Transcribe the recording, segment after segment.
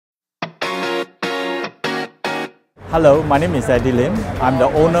Hello, my name is Eddie Lim. I'm the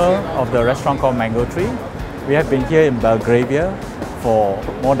owner of the restaurant called Mango Tree. We have been here in Belgravia for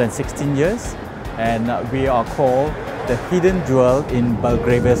more than 16 years, and we are called the hidden jewel in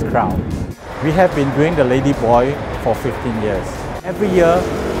Belgravia's crown. We have been doing the Ladyboy for 15 years. Every year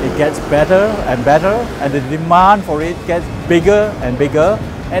it gets better and better, and the demand for it gets bigger and bigger,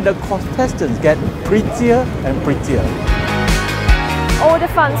 and the contestants get prettier and prettier. All the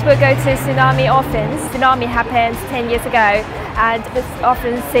funds will go to Tsunami Orphans. Tsunami happened 10 years ago and this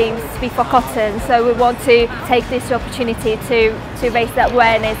often seems to be forgotten, so we want to take this opportunity to raise the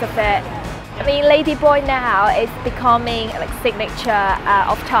awareness of it. I mean, Ladyboy now is becoming like signature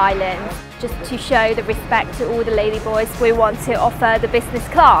of Thailand. Just to show the respect to all the Ladyboys, we want to offer the business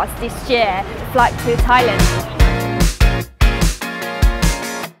class this year, flight to Thailand.